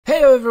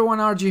Hey everyone,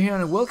 RG here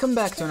and welcome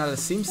back to another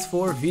Sims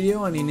 4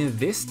 video, and in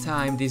this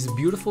time this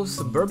beautiful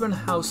suburban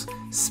house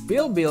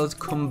spill build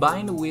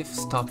combined with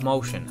stop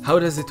motion. How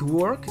does it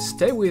work?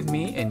 Stay with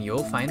me and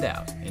you'll find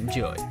out.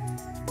 Enjoy!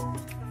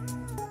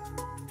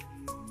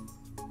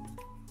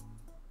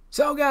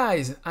 So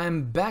guys,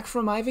 I'm back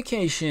from my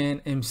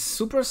vacation. I'm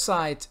super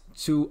psyched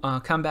to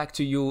come back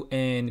to you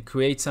and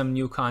create some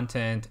new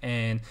content,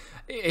 and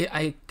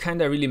I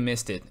kinda really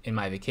missed it in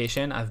my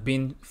vacation. I've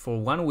been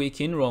for 1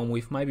 week in Rome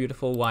with my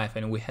beautiful wife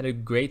and we had a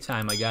great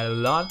time. I got a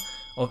lot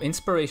of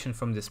inspiration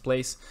from this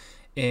place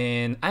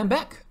and I'm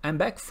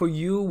back for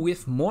you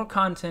with more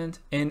content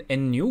and a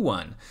new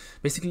one.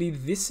 Basically,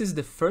 this is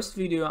the first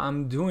video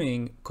I'm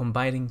doing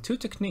combining two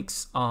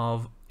techniques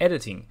of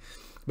editing.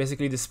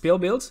 Basically, the spill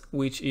builds,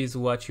 which is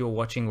what you're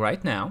watching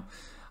right now,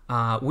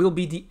 will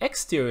be the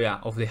exterior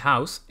of the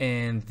house,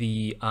 and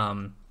the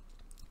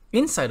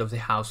inside of the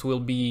house will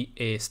be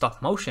a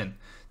stop motion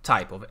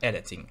type of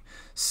editing.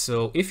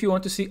 So if you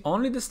want to see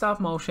only the stop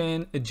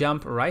motion,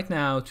 jump right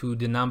now to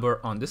the number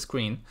on the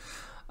screen.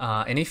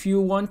 And if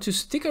you want to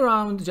stick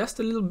around just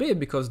a little bit,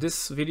 because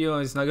this video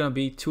is not going to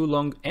be too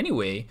long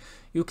anyway,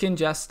 you can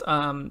just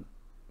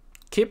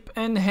keep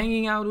and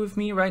hanging out with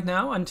me right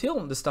now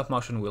until the stop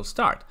motion will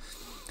start.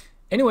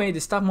 Anyway, the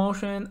stop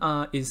motion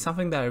is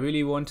something that I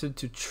really wanted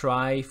to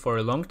try for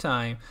a long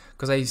time,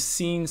 because I've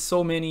seen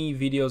so many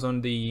videos on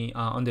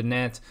the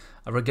net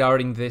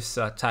regarding this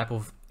type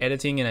of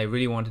editing, and I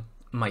really wanted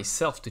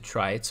myself to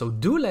try it. So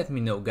do let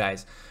me know,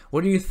 guys,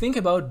 what do you think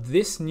about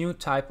this new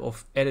type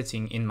of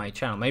editing in my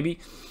channel?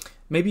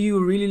 Maybe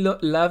you really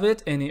love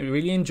it and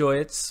really enjoy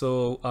it.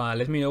 So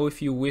let me know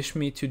if you wish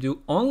me to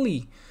do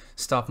only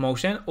stop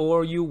motion,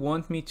 or you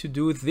want me to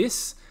do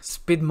this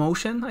speed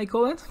motion, I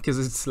call it, because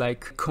it's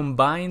like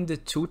combine the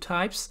two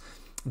types.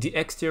 The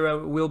exterior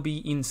will be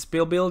in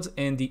spill builds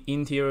and the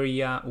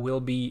interior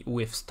will be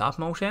with stop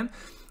motion.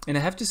 And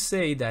I have to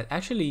say that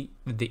actually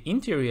the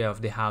interior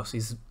of the house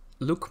is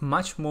look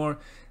much more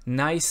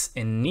nice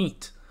and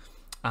neat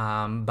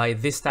by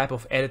this type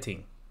of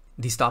editing,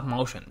 the stop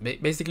motion.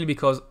 Basically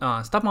because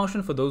stop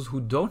motion, for those who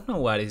don't know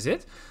what is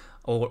it,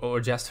 or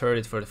just heard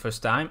it for the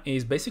first time,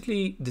 is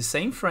basically the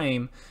same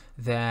frame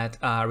that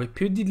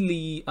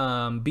repeatedly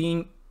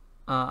being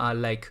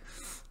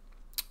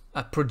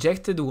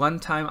projected one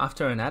time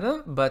after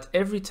another, but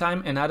every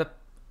time another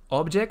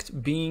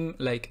object being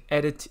like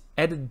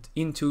added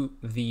into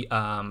the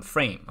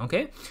frame,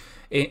 okay?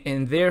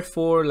 And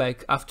therefore,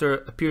 like after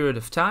a period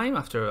of time,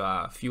 after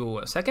a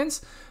few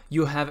seconds,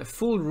 you have a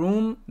full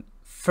room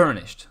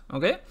furnished,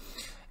 okay?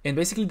 And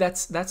basically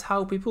that's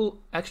how people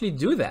actually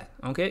do that,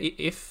 okay?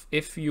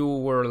 If you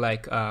were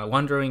like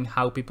wondering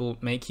how people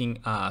making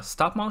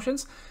stop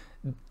motions,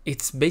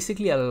 it's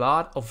basically a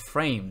lot of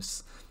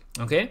frames,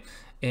 okay?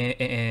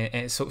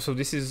 And so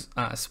this is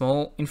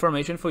small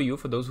information for you,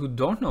 for those who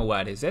don't know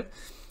what is it.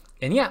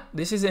 And yeah,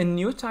 this is a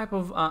new type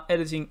of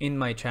editing in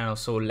my channel,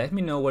 so let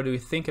me know what do you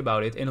think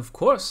about it. And of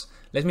course,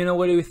 let me know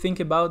what do you think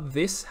about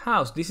this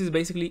house. This is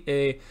basically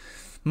a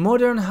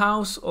modern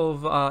house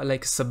of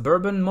like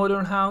suburban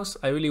modern house.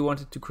 I really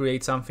wanted to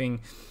create something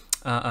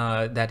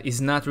that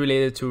is not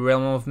related to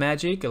realm of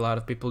magic. A lot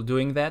of people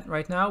doing that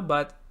right now,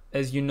 but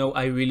as you know,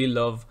 I really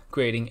love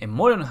creating a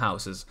modern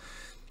houses.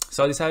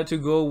 So I decided to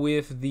go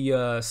with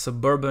the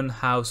suburban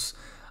house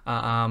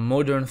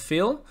modern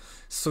feel.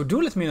 So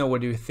do let me know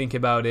what do you think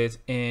about it.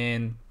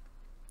 And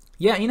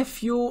yeah, in a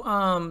few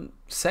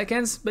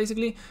seconds,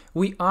 basically,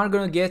 we are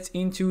gonna get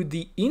into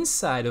the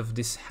inside of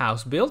this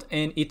house build,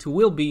 and it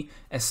will be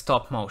a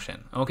stop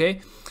motion,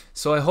 okay?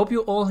 So I hope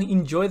you all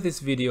enjoyed this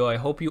video. I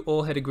hope you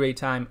all had a great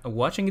time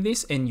watching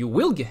this, and you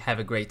will have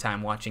a great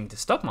time watching the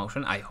stop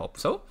motion. I hope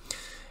so.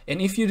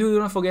 And if you do,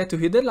 don't forget to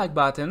hit the like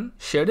button,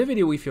 share the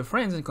video with your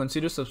friends, and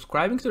consider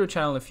subscribing to the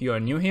channel if you are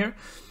new here.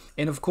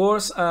 And of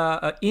course,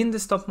 in the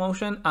stop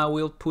motion, I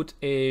will put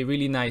a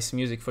really nice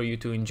music for you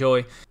to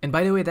enjoy. And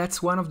by the way,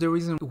 that's one of the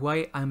reasons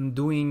why I'm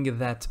doing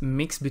that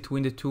mix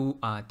between the two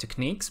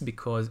techniques,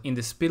 because in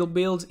the spill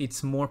builds,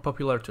 it's more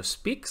popular to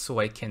speak, so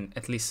I can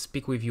at least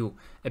speak with you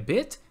a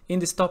bit. In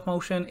the stop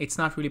motion, it's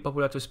not really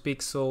popular to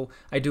speak, so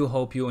I do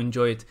hope you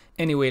enjoy it.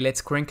 Anyway,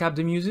 let's crank up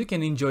the music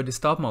and enjoy the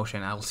stop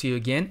motion. I will see you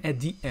again at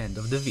the end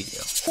of the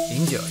video.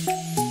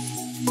 Enjoy!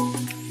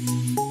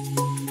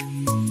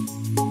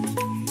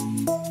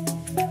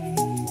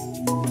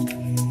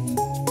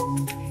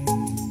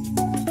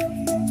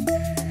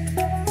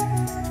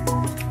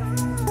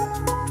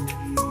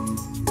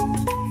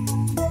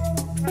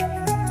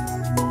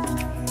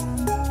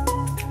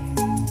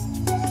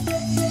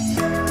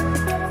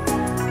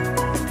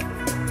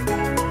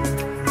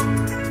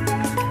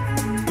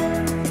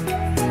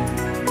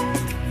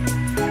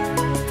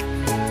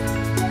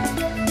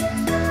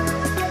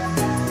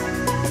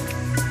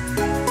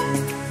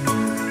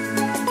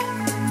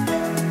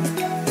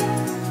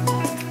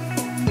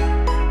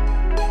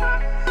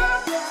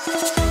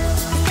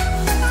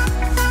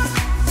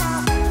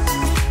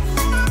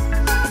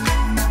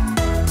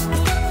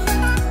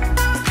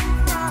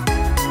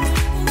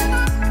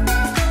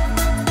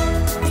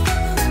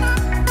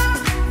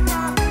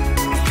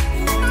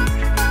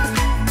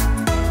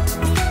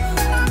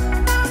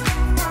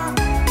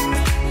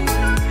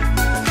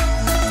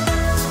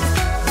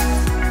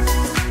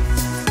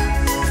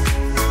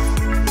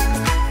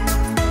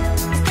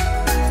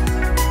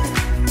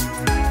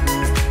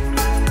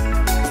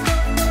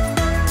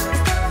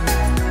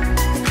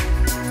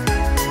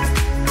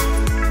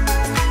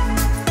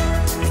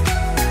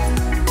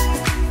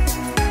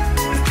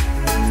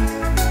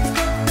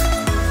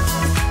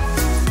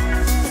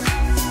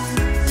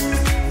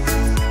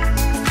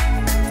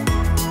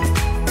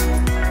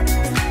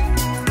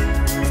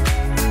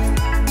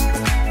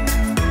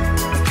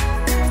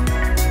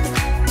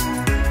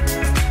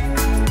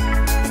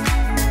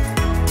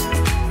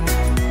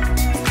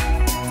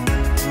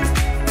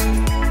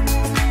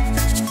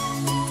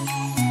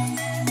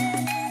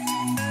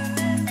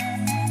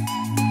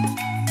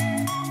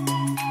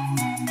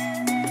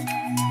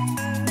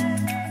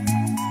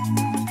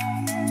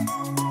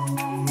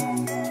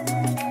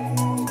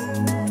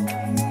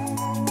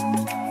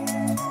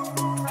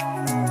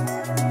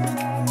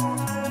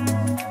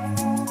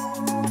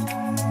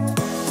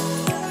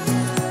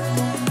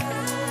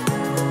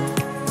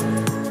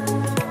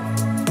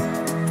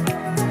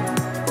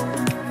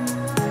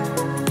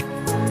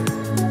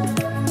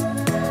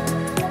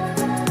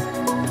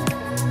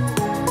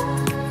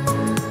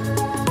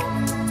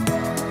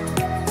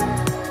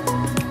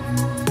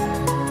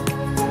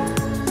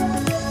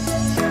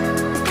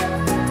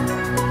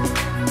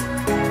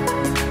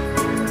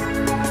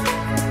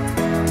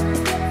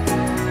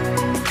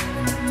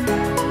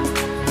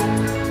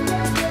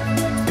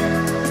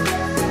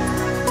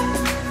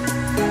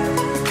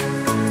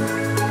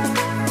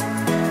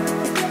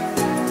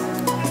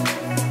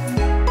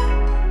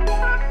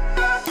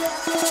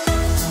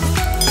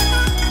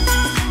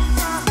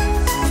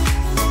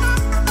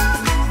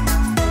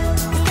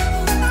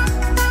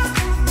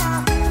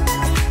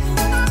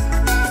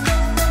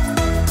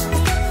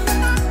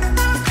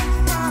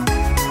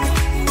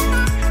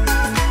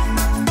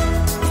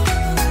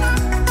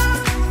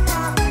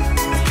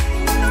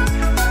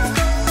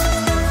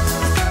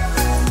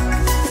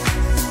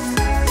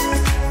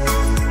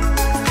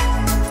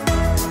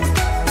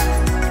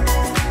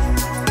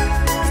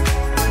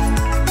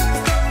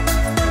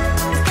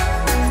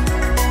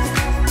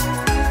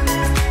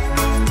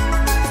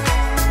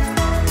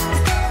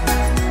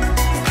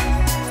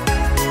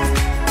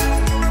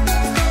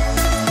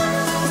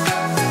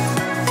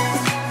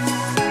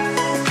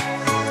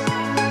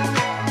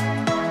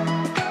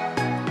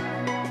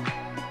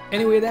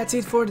 Anyway, that's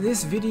it for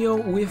this video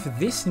with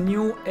this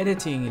new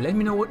editing. Let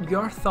me know what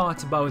your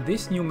thoughts about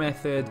this new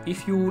method,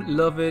 if you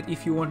love it,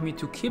 if you want me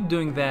to keep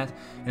doing that.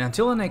 And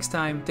until the next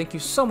time, thank you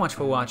so much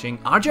for watching.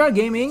 RJR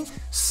Gaming,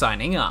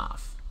 signing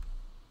off.